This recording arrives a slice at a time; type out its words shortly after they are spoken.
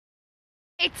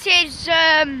It is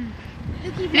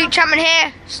Luke Chapman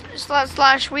here,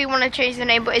 slash we want to change the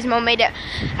name, but his mum made it.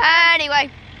 Anyway,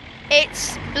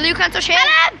 it's Luke Antosh here.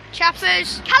 Callum!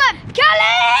 Chappers. Callum!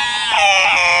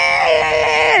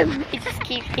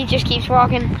 He just keeps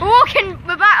walking.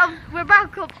 We're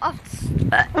back up off.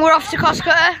 We're off to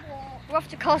Costcutter. We're off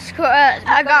to Costcutter.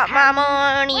 I got my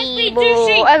money, boy.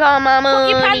 douchey. I got my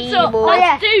money, Put your pants up. boy.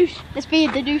 Let's douche. Let's be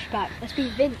the douchebag. Let's be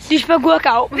Vince. Douchebag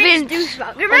workout. Vince.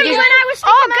 Douchebag. Remember when I was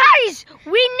guys,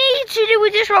 we need to do a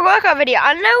douchebag workout video.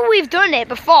 I know we've done it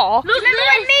before. Look,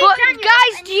 but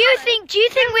guys, do you think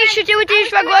we should do a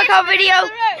douchebag workout video?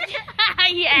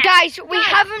 Yeah. Guys, we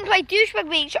haven't played Douchebag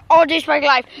Beach or Douchebag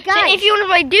Life. So Guys. if you want to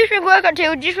play Douchebag Workout 2,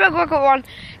 Douchebag Workout 1,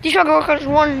 Douchebag Workout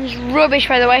 1 is rubbish,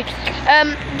 by the way.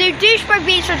 Do Douchebag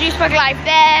Beach or Douchebag Life.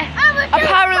 They're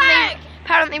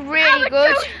apparently really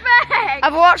good.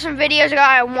 I've watched some videos ago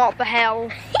and what the hell.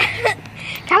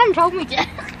 Callum told me to. And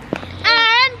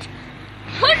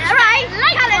alright,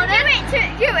 Callum, do it,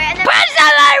 and then Punch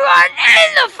that light one in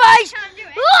the face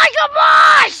like a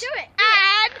boss! do it.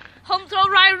 And humps all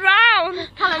right round.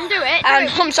 Callum, do it. And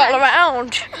humps all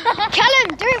around.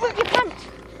 Callum, do it with your pants.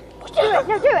 Do it.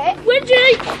 No, do it. Would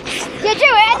you? Yeah, do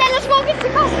it, and then let's walk into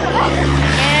Costcutter.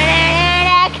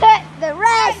 Cut the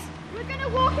rest. We're gonna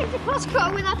walk into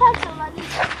Costcutter with our pants on like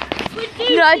this.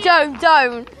 No, don't.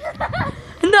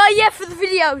 Not yet for the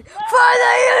video.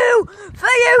 For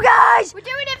you guys. We're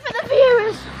doing it for the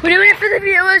viewers. We're doing it for the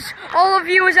viewers. All the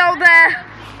viewers out there.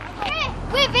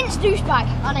 We're Vince Douchebag.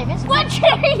 Our name is. What?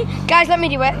 Guys, let me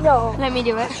do it. No. Let me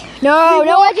do it. No,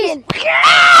 you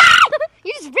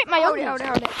just ripped my Hold own.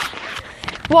 it.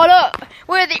 What up?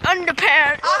 We're the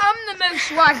underpants. I'm the most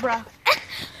swag, bro.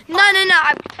 No.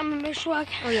 I'm the most swag.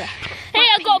 Oh yeah. Hey,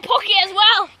 I got a pocket as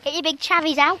well. Get your big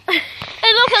chavies out.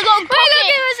 Hey, look, I got a pocket.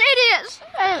 Look at us idiots.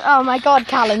 Oh my God,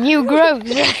 Callum, you gross.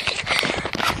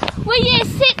 We're year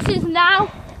sixes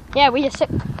now. Yeah, we're year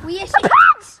six. We're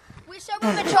so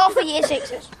mature for year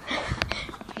sixes.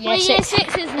 We're year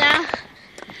sixes now.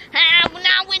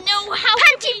 Now we know how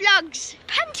Panty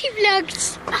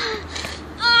vlogs.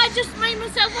 I just made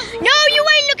myself a... No, you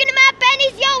ain't looking at my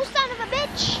pennies, yo son of a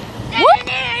bitch. Whoop.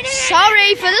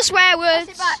 Sorry for the swear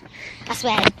words. I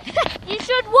swear. You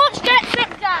should watch that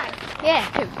trip, guys. Yeah.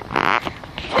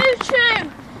 True.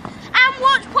 And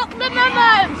watch Popular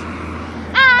Memos.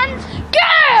 And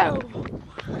go!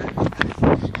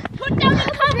 Put down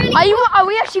the camera. Are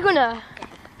we actually gonna?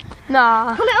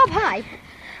 Nah. Pull it up high.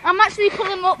 I'm actually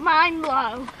pulling up mine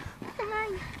low.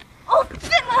 Oh,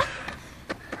 thinner.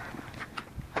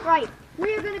 Right,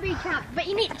 we're gonna be camp, but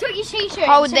you need to put your t-shirt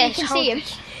Hold in so this, you can hold see him.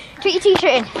 Put your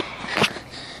t-shirt in.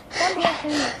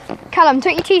 Callum,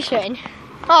 put your t-shirt in.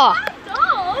 Oh.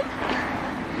 Dog.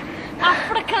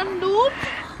 African dude.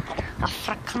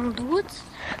 African dudes.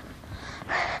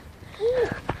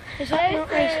 Is that not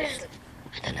racist?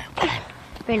 I don't know.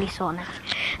 Really sore now,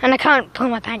 and I can't pull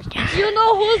my pants down. You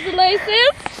know who's the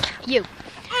laces? You.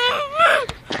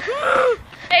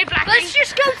 Hey, Black. Let's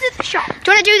just go to the shop. Do you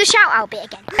want to do the shout out bit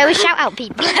again? I always shout out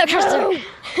people.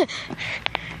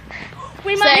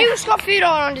 We might. Luke's got food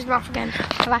all on his mouth again.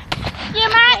 Bye. You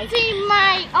might see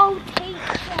my old teacher.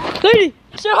 Lady,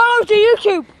 say hello to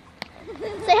YouTube.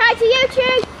 Say hi to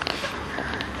YouTube.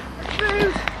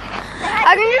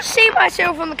 I can just see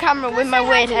myself on the camera with my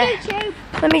weird hair. YouTube.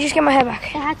 Let me just get my hair back. Say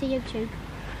hi to YouTube.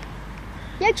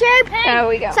 YouTube. There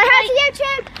we go. Say hi to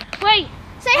YouTube. Wait.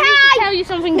 Say I need to hi. tell you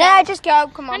something, Yeah, guys. just go.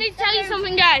 Come I on. need to tell you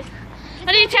something, guys.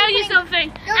 I need to tell you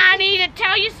something. I need to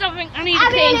tell you something. I need to I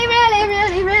pee.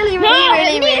 really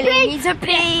Really needs a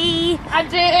pee. I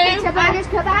do. Pizza burgers,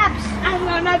 kebabs. I'm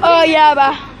gonna pee. Oh yeah,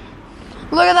 but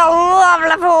look at that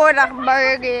lovely food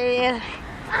burger.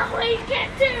 And we get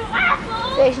two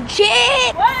apples. Fish and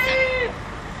chips. Woo!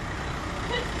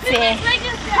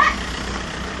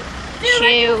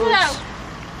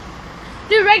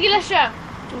 Do regular show.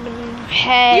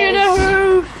 Heads. You know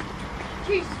who?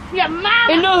 Your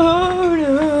mama. In the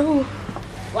hood.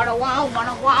 What a wow, what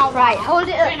a wow. Right, hold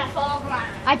it up. In a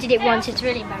foreground. I did it once, it's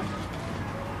really embarrassing.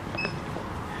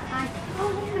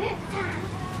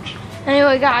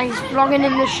 Anyway, guys, vlogging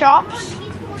in the shops.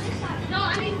 No,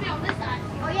 I need to be on this side.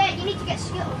 Oh yeah, you need to get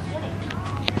Skittles.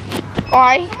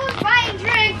 Why? Someone's buying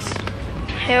drinks.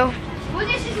 Who? Well,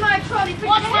 this is my trolley.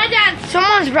 What's my dance?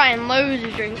 Someone's buying loads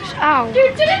of drinks. Ow.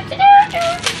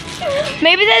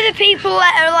 Maybe they're the people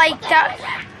that are like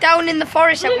down in the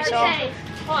forest that we saw.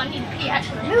 Oh, I need to pee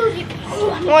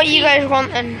actually. What you guys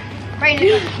want then?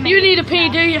 You need a pee,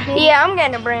 do you? Yeah, I'm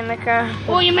getting a brain liquor.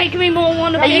 Oh, you're making me more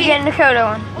want to Are you pee. getting the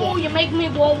cola one? Oh, you're making me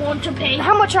more want to pee.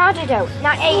 How much are they though?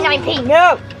 89p.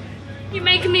 No. You're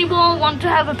making me want to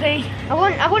have a pee. I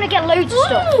want to get loads of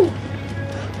stuff.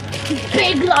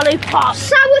 Big lollipop.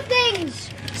 Sour things.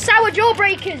 Sour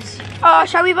jawbreakers. Oh,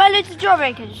 shall we buy loads of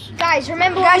jawbreakers? Guys,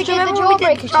 remember when we did the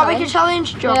jawbreaker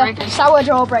challenge? Jawbreakers. Yeah, sour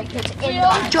jawbreakers.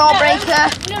 Jawbreaker.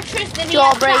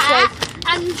 Jawbreakers.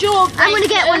 And jawbreakers. I'm going to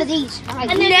get one of these. I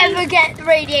never get the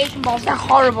radiation balls. They're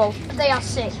horrible. They are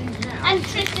sick. And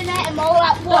Tristan ate them all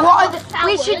at once. What are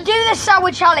we should do the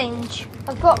sour challenge.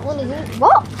 I've got one of these.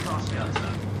 What?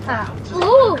 Ah.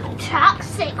 Ooh,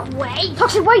 toxic waste.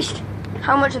 Toxic waste.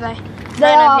 How much are they?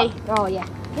 They are. Oh yeah.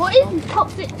 What is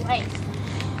toxic waste?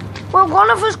 Well, one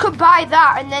of us could buy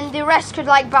that, and then the rest could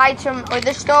like buy some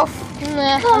other stuff.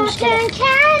 Nah, Cotton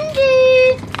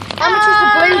candy. How much is the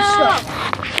blue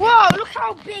stuff? Whoa! Look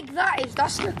how big that is.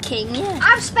 That's the king. Yeah.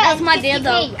 I've spent That's my 50p.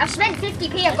 dildo. I've spent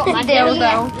 50p. I've got my Dildo.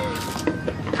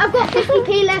 dildo. I've got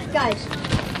 50p left, guys.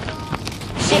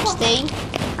 60.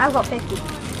 I've got 50.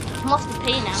 Must be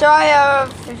pee now. So I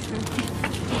have 50.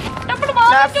 No,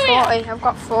 I have 40. I've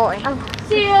got 40.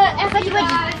 See you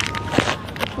everybody.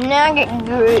 Now I get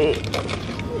good.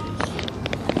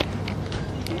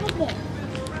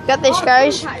 Got this,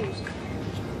 guys.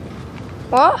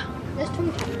 What? There's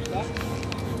 20 tattoos there.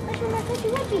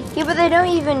 Yeah, but they don't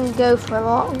even go for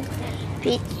long.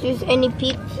 Pizzas? Any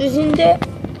pizzas in there?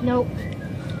 Nope.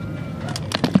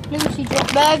 Let me see.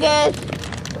 Burgers.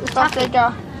 Stuff like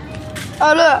that.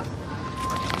 Oh look.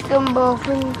 Gumbo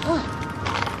things.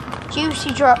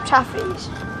 Juicy drop taffies.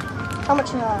 How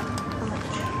much are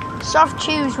they? Soft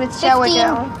chews with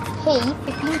sourdough.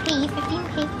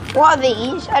 15p. What are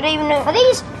these? I don't even know. Are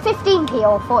these 15p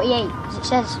or 48, as it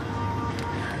says?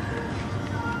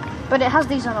 But it has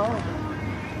these on all.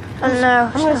 I don't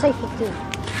know. I'm going to say 15.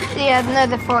 Yeah, no,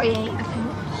 they're 48. I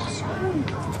think.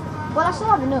 Well, that's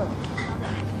not enough.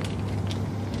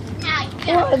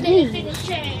 What are these?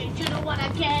 You know what I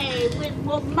gave with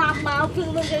my mouth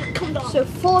and come on. So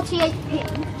 48p.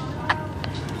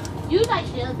 You like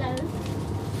dildos.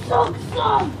 Some.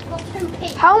 Got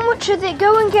 2p. How much are they?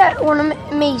 Go and get one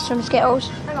of me some Skittles.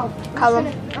 Hang on. Callum.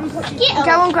 I'm putting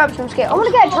Go and grab some I Skittles. want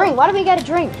to get a drink. Why don't we get a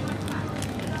drink?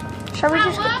 Shall we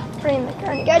just bring the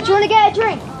drink? Do you want to get a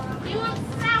drink? You want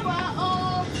sour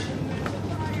or...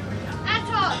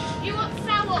 Atos, you want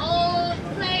sour or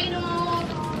plain or...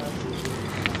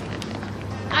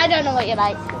 I don't know what you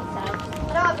like. I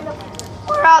don't have enough.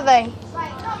 Where are they?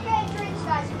 Right, not getting drinks,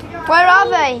 guys. If you don't Where are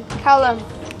they, Callum?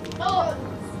 Oh,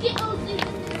 Skittles is in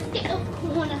the Skittles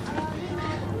corner.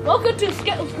 Welcome to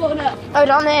Skittles corner. Oh,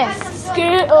 down there.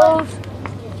 Skittles.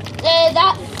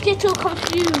 That Skittle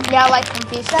confused. Yeah, I like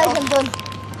confused. Guys, I'm done.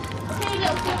 Hey,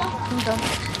 little girl. I'm done.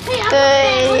 Hey, I'm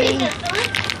Hey. not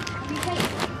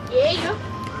Yeah, you.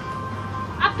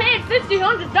 I paid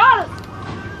 $1,500.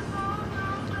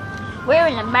 We're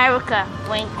in America.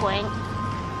 Wink, wink.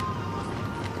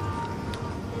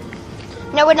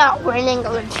 No, we're not. We're in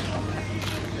England.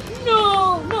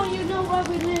 No, you know where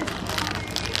we live.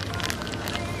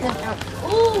 No.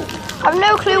 Ooh. I have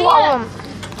no clue what I want.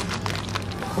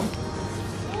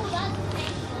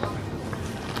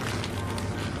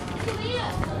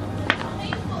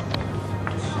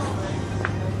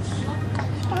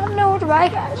 I don't know what to buy,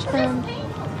 guys.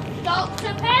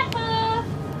 Dr. Pepper.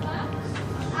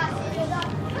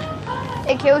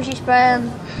 It kills you, sperm.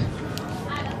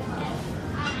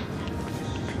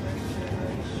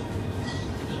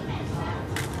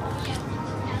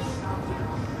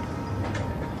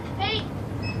 Hey,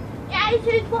 guys,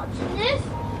 who's watching this?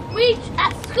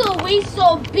 At school we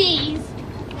saw bees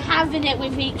having it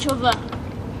with each other.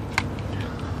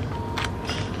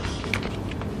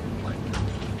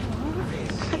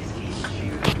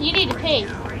 You need a pee.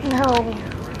 No.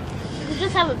 You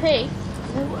just have a pee.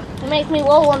 It makes me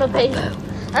all want to pee.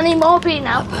 I need more pee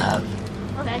now.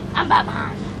 Okay, I'm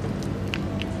Batman.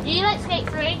 Do you like Skate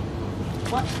 3?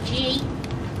 What's G?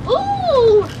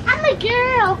 Ooh, I'm a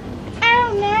girl.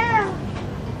 Oh no.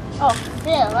 Oh,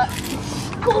 still, that's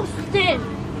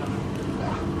disgusting.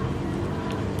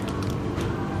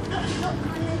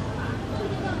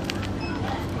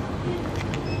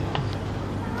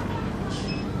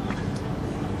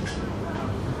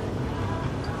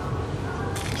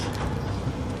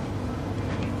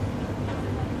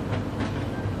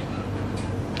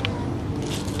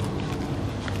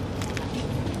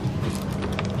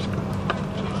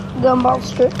 Gumball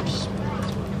strips.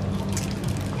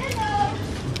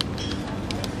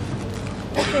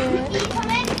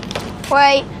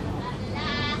 Wait.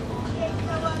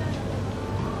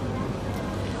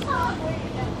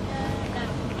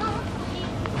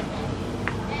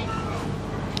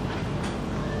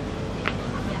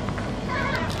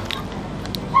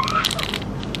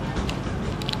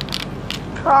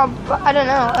 but I don't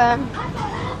know.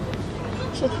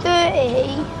 So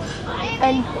 30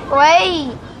 and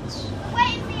wait.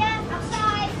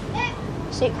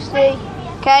 60.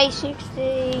 Okay,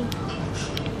 60.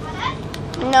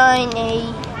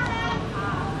 90.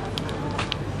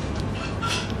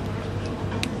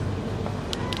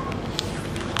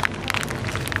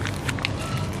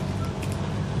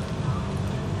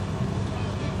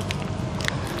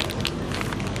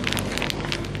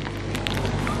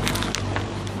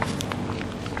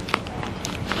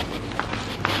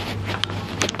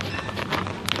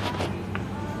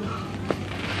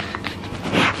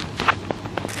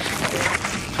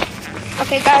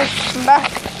 Okay guys, I'm back.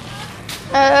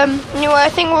 Anyway, I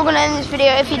think we're going to end this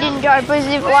video. If you did enjoy, please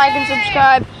leave a like and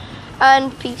subscribe,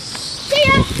 and peace. See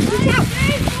ya!